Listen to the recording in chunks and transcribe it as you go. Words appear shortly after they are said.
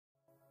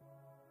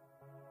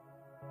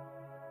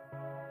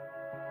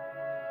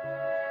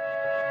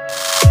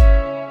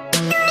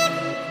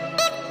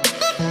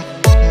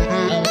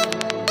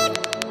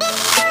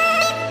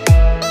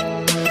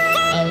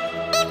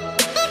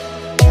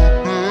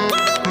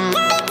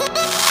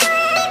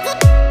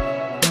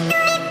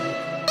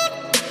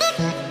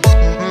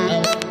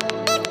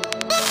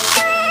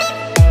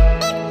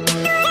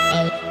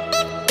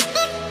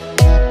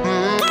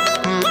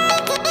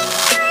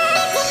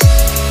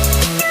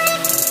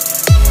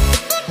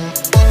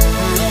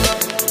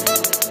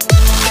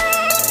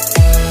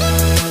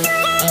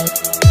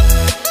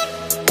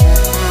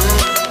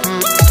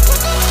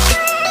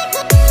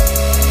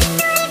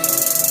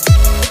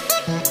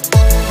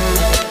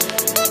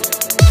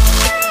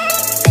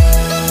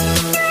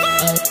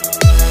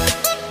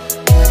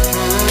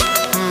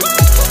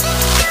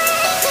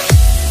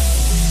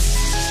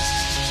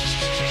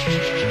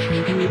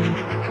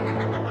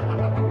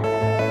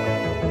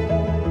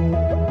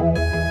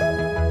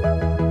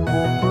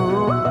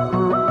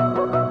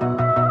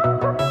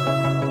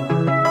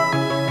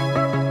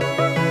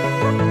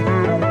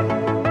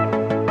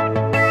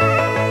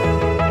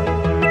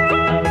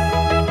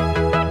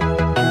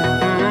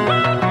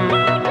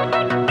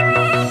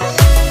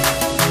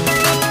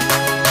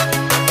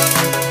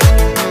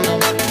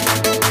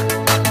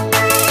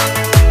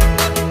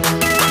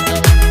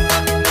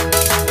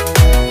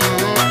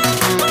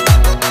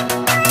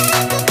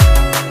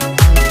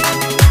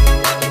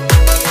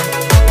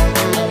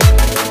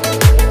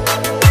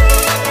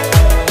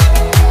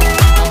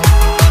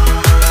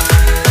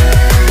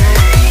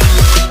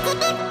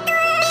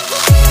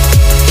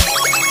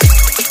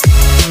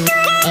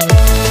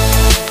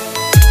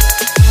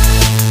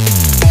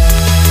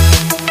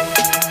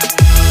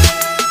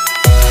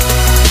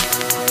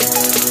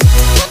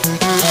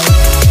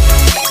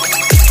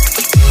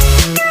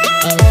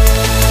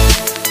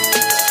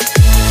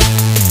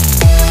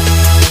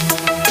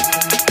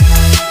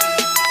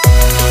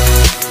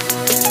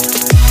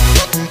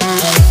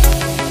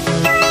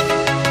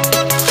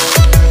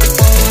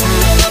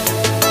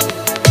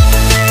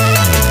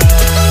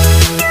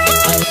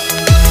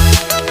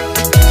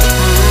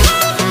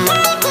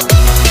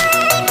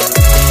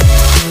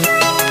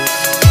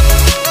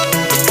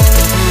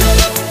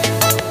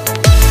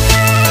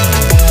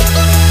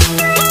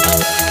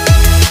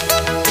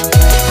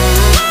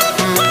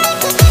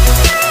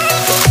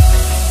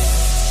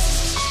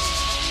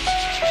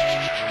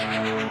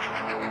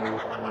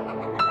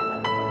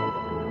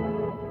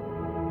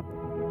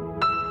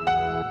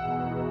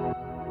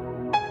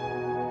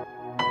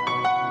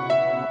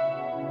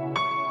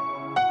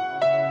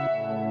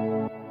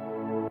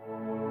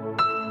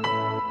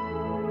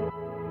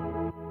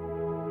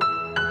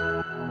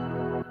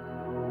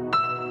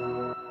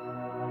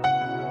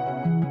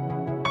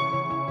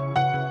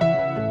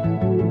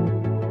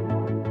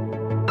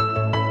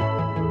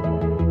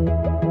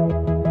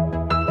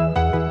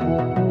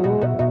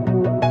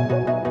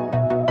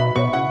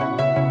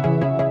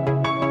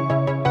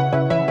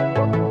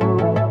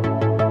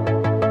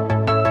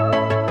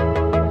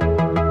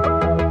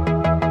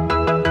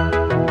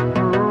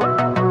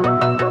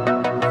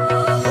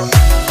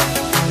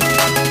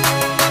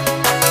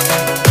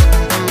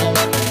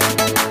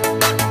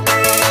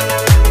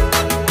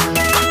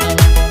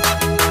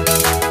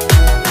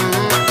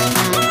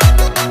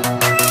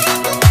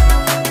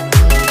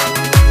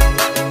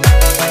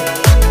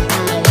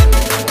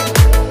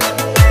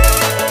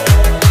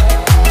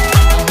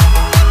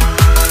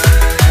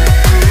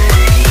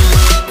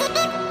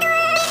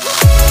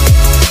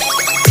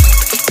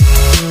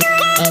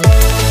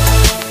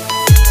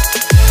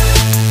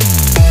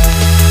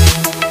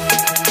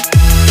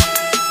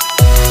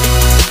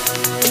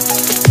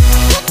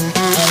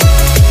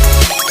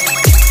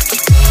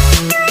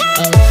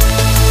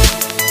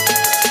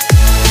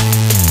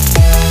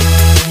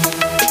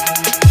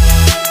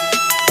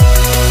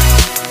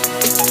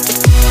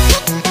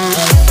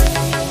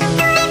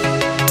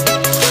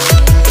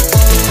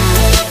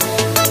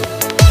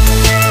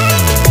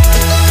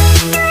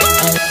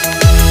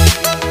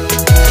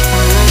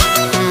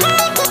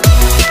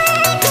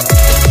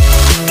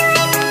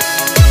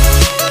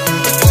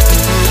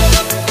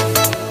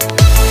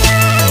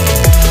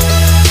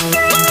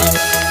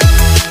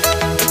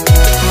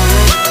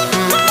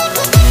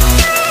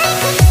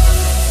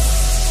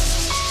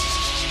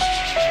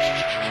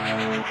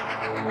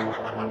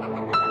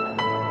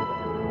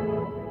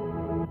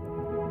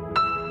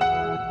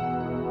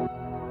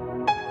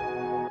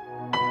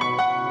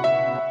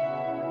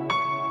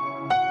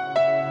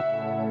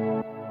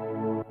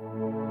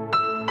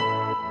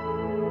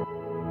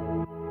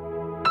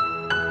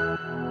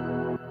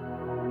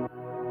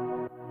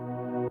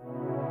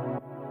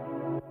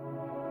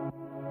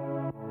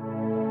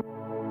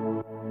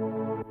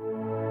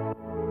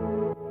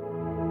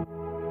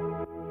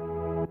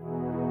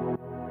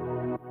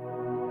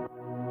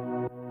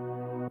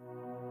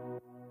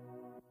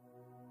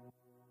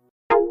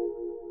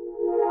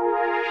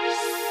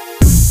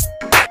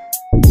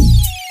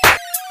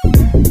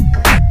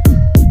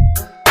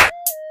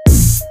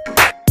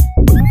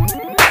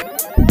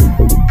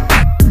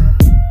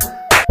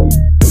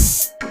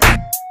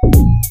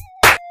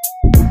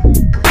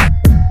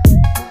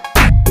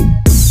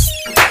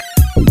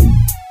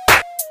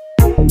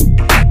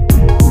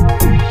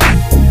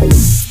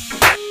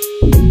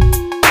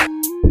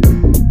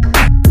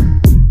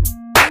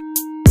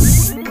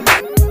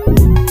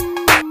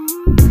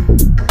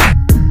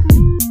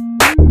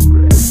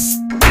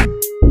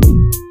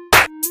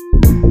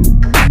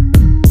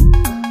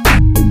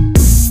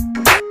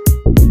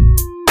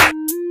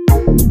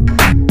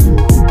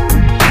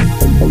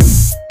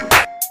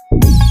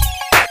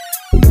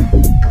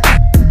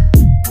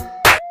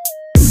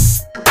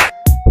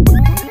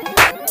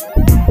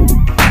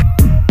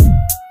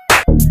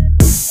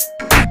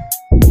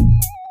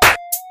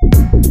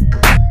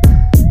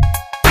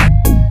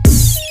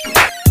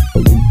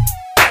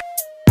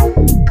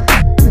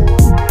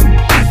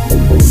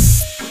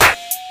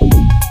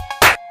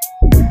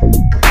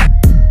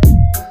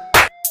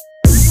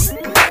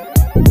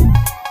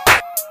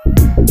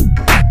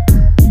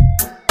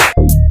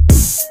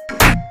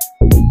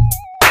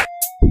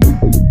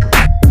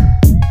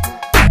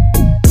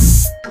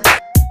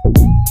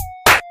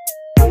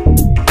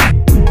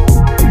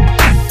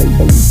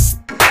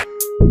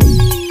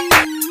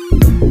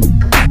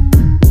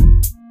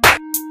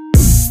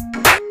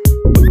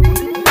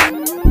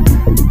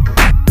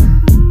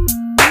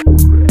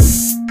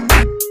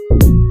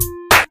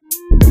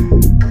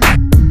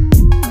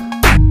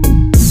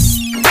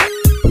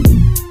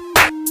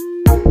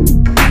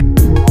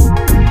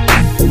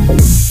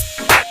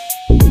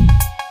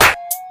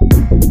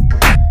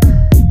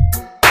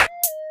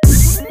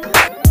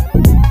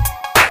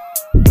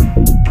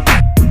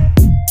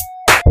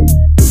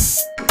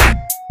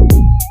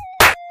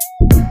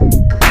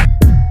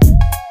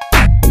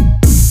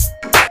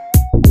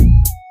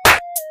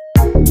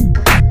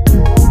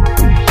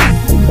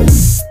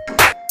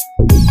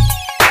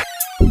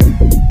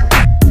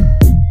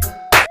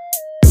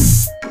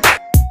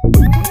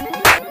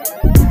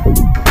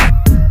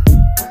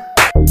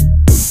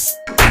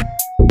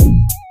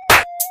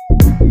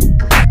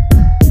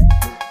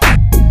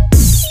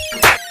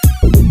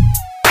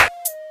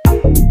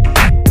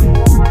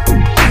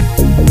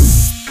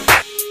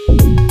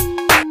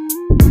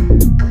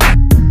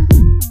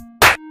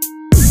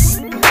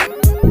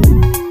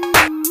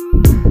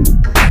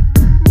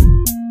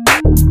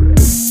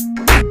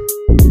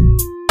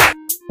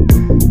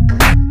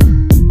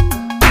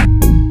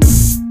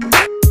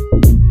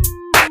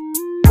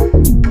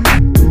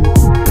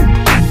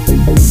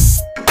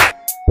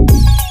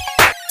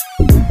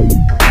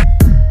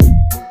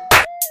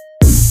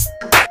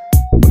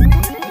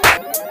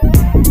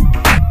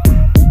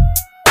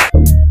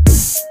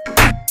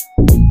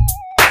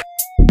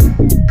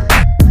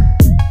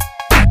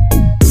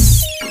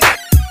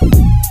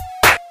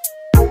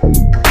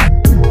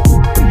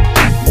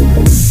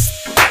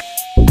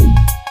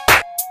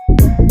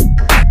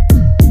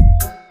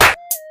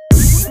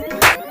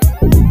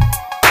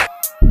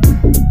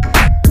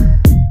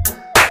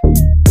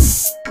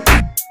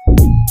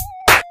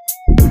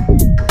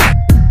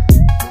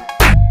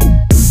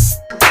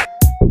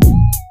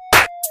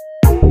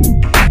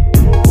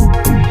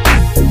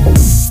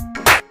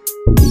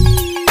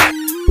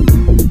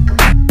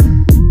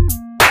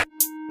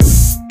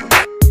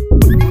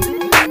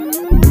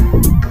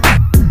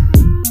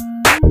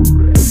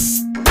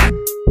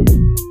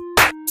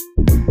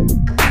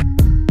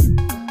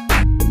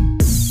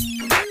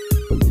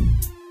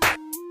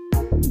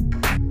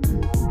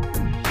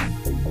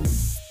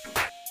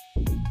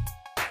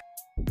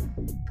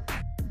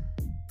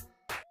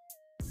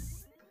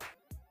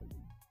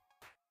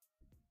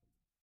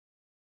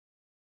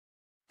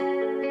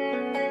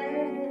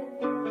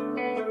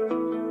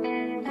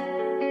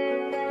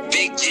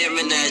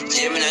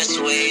Gemini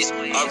sways,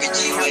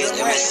 RPG waves,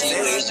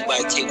 MSC waves, you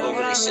about to take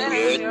over this shit,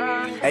 you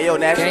heard? Hey yo,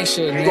 Nash, gang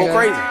shit, you go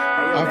crazy.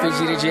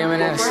 RPG to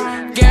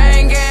GMNS.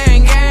 Gang,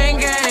 gang, gang,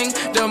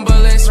 gang. Them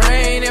bullets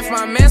rain. If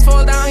my mans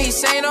fall down, he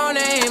say no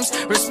names.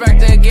 Respect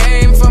the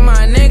game for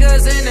my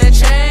niggas in the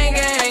chain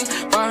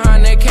gang.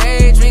 Behind the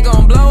cage, we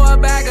gon' blow a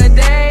bag a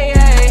day.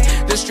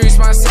 Ay. The streets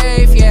my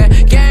safe, yeah.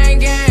 Gang,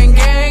 gang,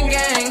 gang,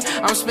 gang.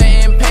 I'm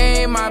spitting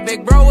pain. My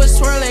big bro was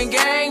twirling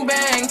gang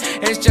bang.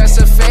 It's just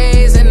a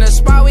phase. In the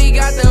spot, we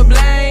got the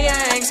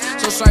blangs.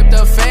 So swipe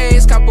the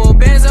face. Couple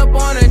bands up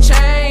on the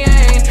chain.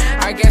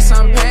 I guess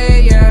I'm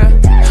paid, yeah.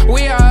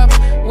 We up.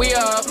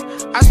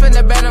 I spend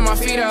the bed and my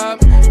feet up.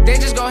 They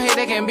just gon' hate,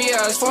 they can be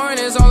us.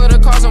 Foreigners, all of the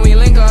cars when we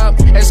link up.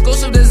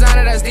 Exclusive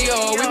designer, that's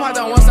D.O. We pop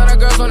that once, now the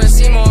girls wanna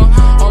see more.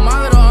 Oh,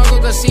 my little uncle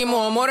could see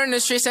more. More than the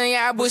streets, and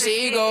yeah, I boost the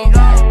ego.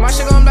 My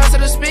shit gon' blast to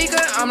the speaker.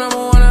 I'm number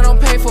one, I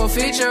don't pay for a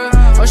feature.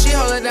 Oh, she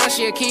hold it down,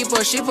 she a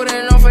keeper. She put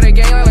it on for the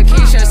gang like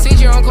Lakeisha.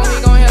 CG uncle,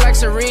 he gon' hit like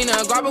Serena.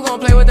 Guapo gon'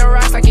 play with the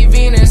rocks like he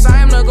Venus.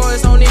 I am the goal,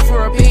 there's no need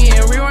for repeating.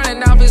 Rerun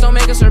it down, please don't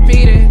make us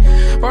repeat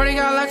it. Brody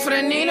got luck for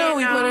the Nina.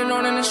 We put it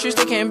on in the streets,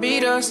 they can't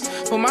beat us.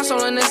 Put my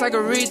soul in this like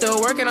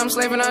Aretha. Working, I'm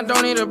slaving, I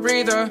don't need a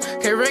breather.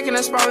 K Rick in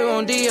the spot, we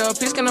won't D up.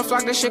 Please gonna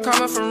flock, this shit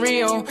coming from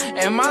Rio.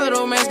 And my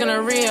little man's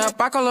gonna re-up.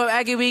 I call up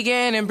Aggie, we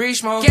getting in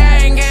breach mode.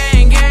 Gang,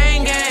 gang,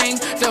 gang, gang.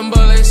 Them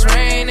bullets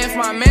rain. If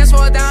my mans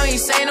fall down, he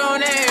say no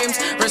names.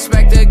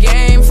 Respect the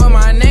game for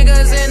my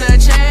niggas in the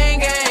chain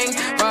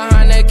gang.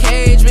 Behind the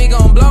cage, we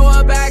gon' blow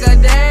a bag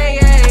a day.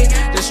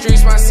 Ay. The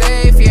streets my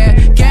safe, yeah.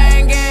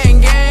 Gang,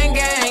 gang, gang,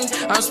 gang.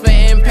 I'm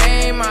spitting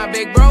pain. My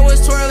big bro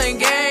was twirling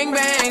gang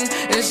bang.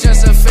 It's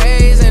just a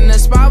phase. In the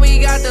spot, we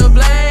got the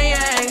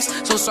blangs.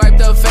 So swipe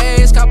the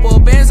face. Couple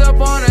bands up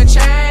on a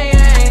chain.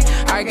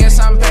 I guess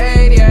I'm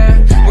paid,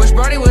 yeah. Wish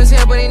Brody was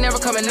here, but he never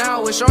coming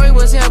out. Wish Joey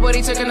was here, but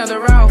he took another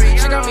route.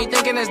 She got me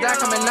thinking, is that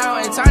coming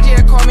out? And Taji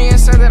had called me and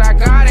said that I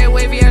got it.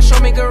 Wavy had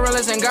showed me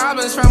gorillas and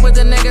goblins. Friend with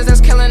the niggas that's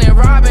killing and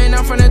robbing.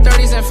 I'm from the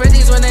 30s and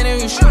 50s when they didn't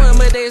even shooting,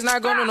 but they's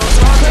not going to no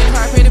talking. If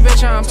I pay the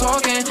bitch, I'm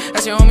talking.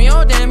 That's your homie,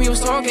 oh damn, he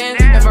was talking.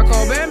 If I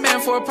call Bam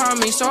Bam for a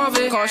problem, he solve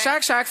it. Call Shaq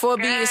Shaq for a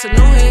beat, it's a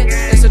new hit.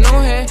 It's a new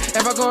hit.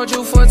 If I called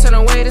you for a 10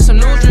 away, it's a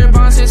new drip.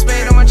 Bonds and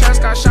spade on my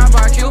chest, got shot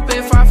by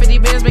Cupid. 550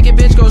 bands, make a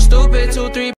bitch go stupid. 2, 3.